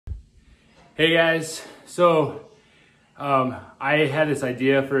Hey guys, so I had this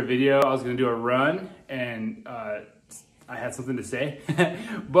idea for a video. I was gonna do a run and I had something to say,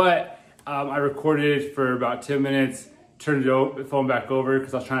 but I recorded it for about 10 minutes, turned the phone back over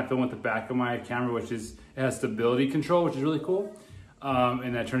because I was trying to film with the back of my camera, which it has stability control, which is really cool.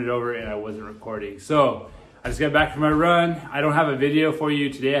 And I turned it over and I wasn't recording. So I just got back from my run. I don't have a video for you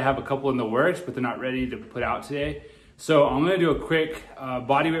today. I have a couple in the works, but they're not ready to put out today. So I'm gonna do a quick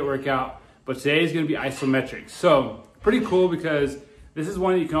body weight workout. But today is going to be isometrics. So pretty cool because this is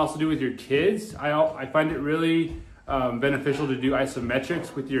one that you can also do with your kids. I find it really beneficial to do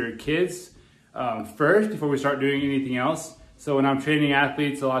isometrics with your kids first before we start doing anything else. So when I'm training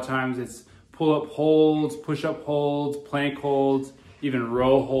athletes, a lot of times it's pull-up holds, push-up holds, plank holds, even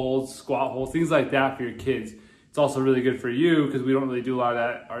row holds, squat holds, things like that for your kids. It's also really good for you because we don't really do a lot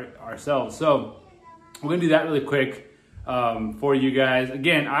of that ourselves. So we're going to do that really quick. For you guys.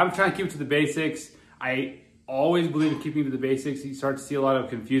 Again, I'm trying to keep it to the basics. I always believe in keeping to the basics. You start to see a lot of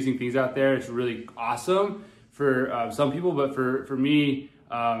confusing things out there. It's really awesome for some people, but for me,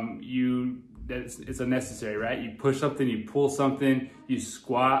 it's unnecessary, right? You push something, you pull something, you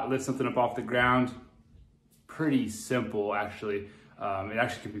squat, lift something up off the ground. Pretty simple, actually. It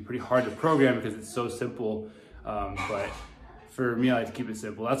actually can be pretty hard to program because it's so simple, but for me, I like to keep it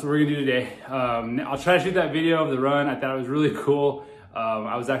simple. That's what we're gonna do today. I'll try to shoot that video of the run. I thought it was really cool.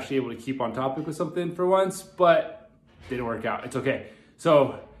 I was actually able to keep on topic with something for once, but didn't work out. It's okay.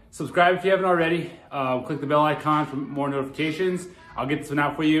 So subscribe if you haven't already. Click the bell icon for more notifications. I'll get this one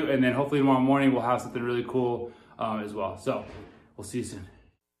out for you, and then hopefully tomorrow morning we'll have something really cool as well. So we'll see you soon.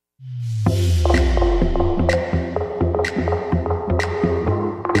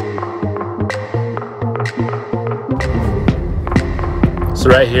 So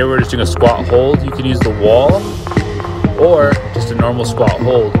right here, we're just doing a squat hold. You can use the wall or just a normal squat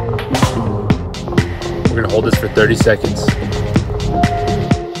hold. We're gonna hold this for 30 seconds.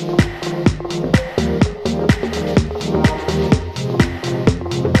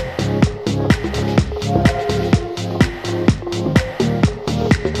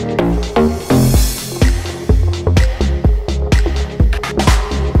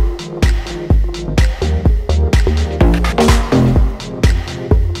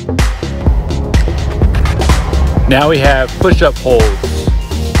 Now we have push-up holds,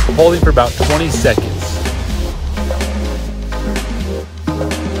 holding for about 20 seconds.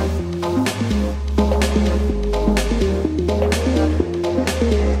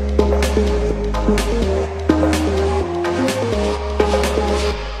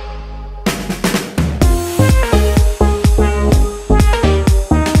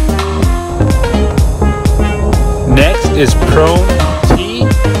 Next is prone T,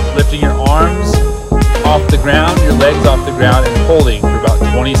 lifting your arms off the ground, your legs off the ground, and holding for about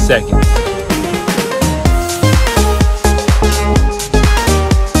 20 seconds.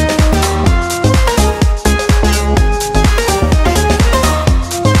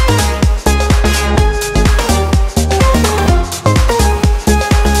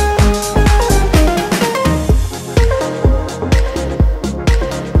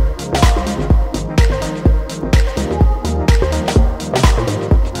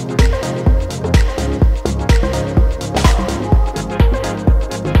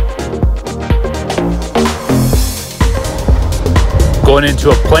 Going into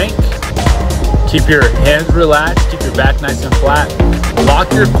a plank, keep your hands relaxed, keep your back nice and flat. Lock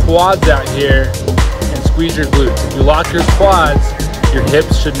your quads out here and squeeze your glutes. If you lock your quads, your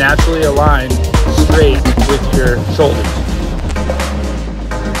hips should naturally align straight with your shoulders.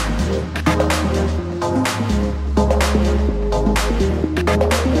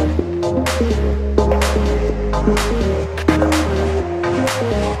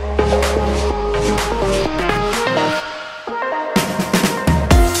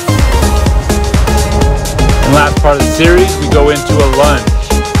 Last part of the series, we go into a lunge.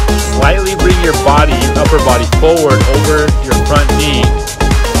 Slightly bring your body, your upper body forward over your front knee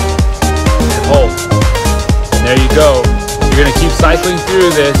and hold. And there you go. You're gonna keep cycling through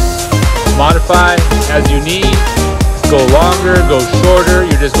this. Modify as you need. Go longer, go shorter.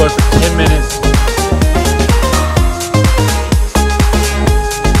 You're just going for 10 minutes.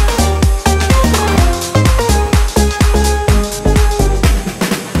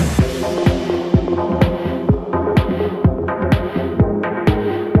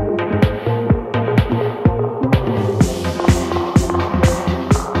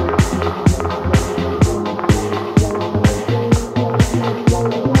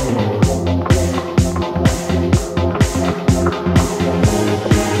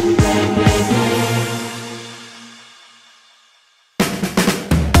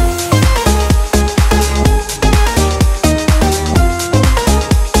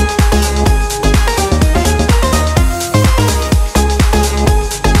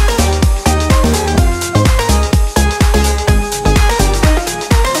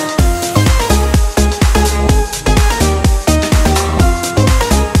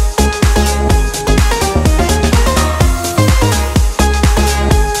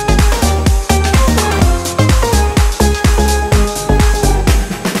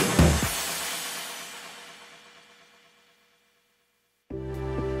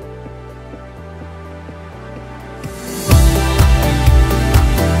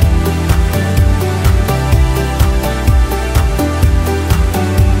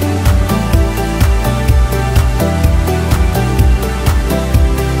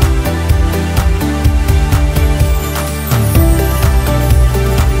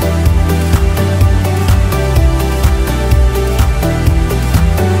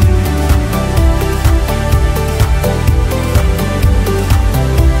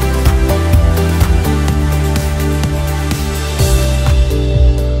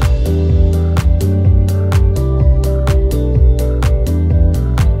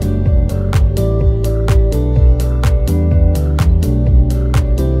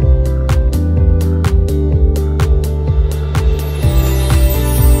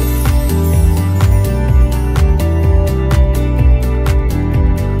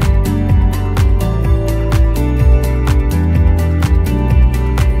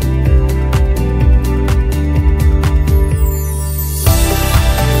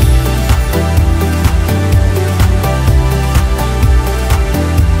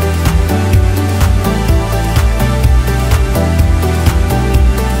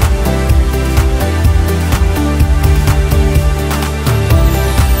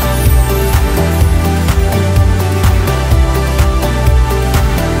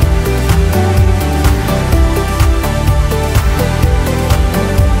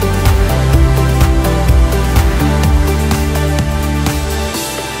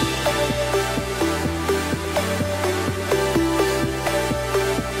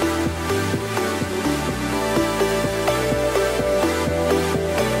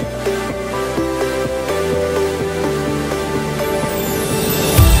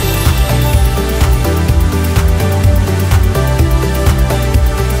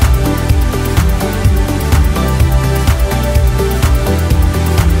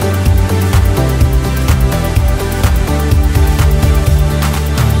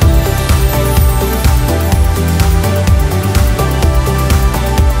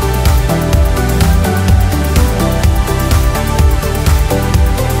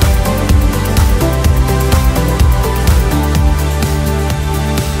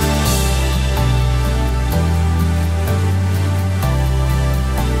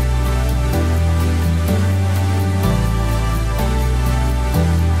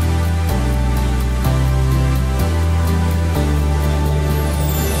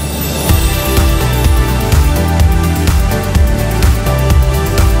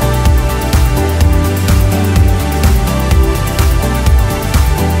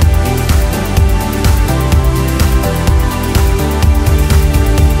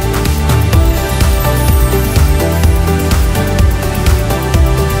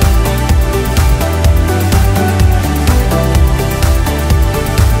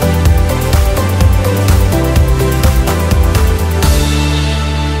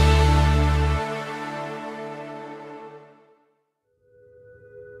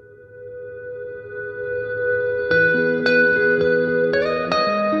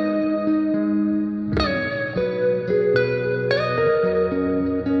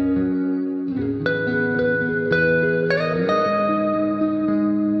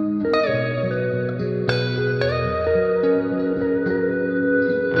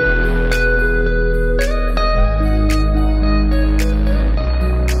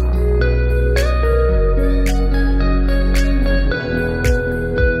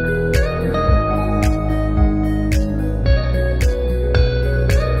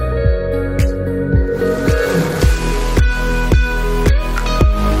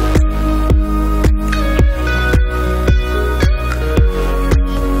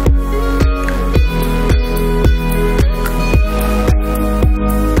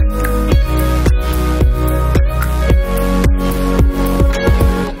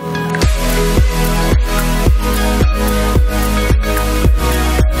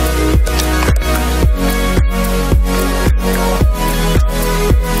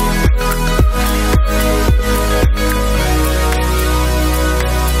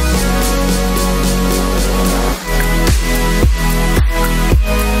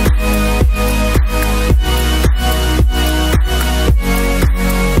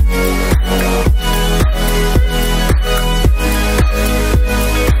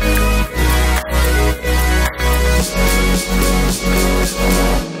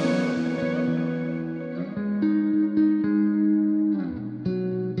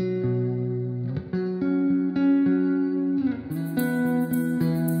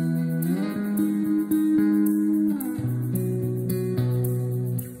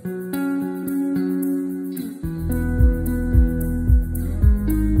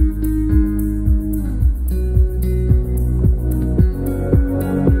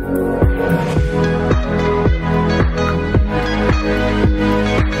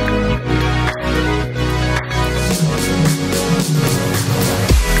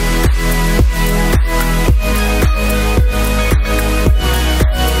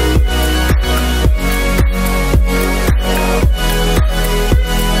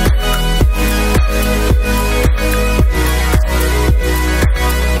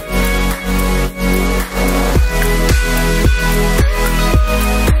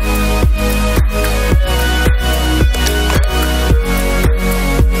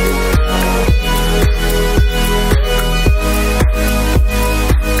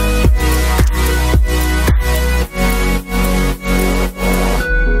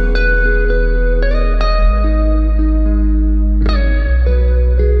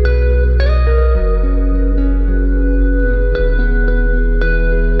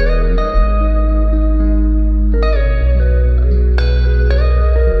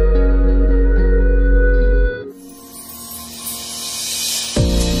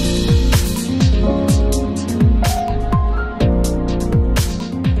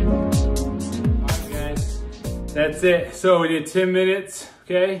 That's it. So we did 10 minutes,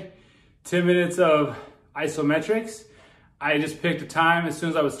 okay? 10 minutes of isometrics. I just picked a time as soon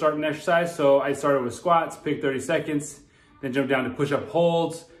as I was starting exercise. So I started with squats, picked 30 seconds, then jumped down to push-up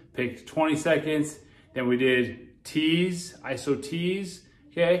holds, picked 20 seconds. Then we did T's, iso T's,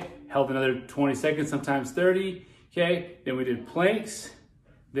 okay? Held another 20 seconds, sometimes 30, okay? Then we did planks,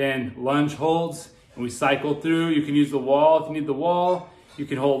 then lunge holds, and we cycled through. You can use the wall if you need the wall. You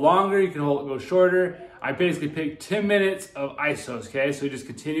can hold longer, you can go shorter. I basically picked 10 minutes of isos, okay? So we just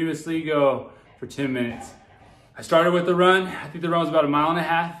continuously go for 10 minutes. I started with the run. I think the run was about 1.5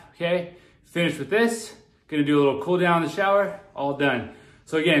 miles, okay? Finished with this. Gonna do a little cool down in the shower, all done.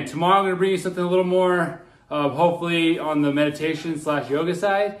 So again, tomorrow I'm gonna bring you something a little more, hopefully on the meditation / yoga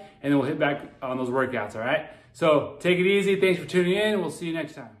side, and then we'll hit back on those workouts, all right? So take it easy. Thanks for tuning in. We'll see you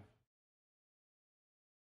next time.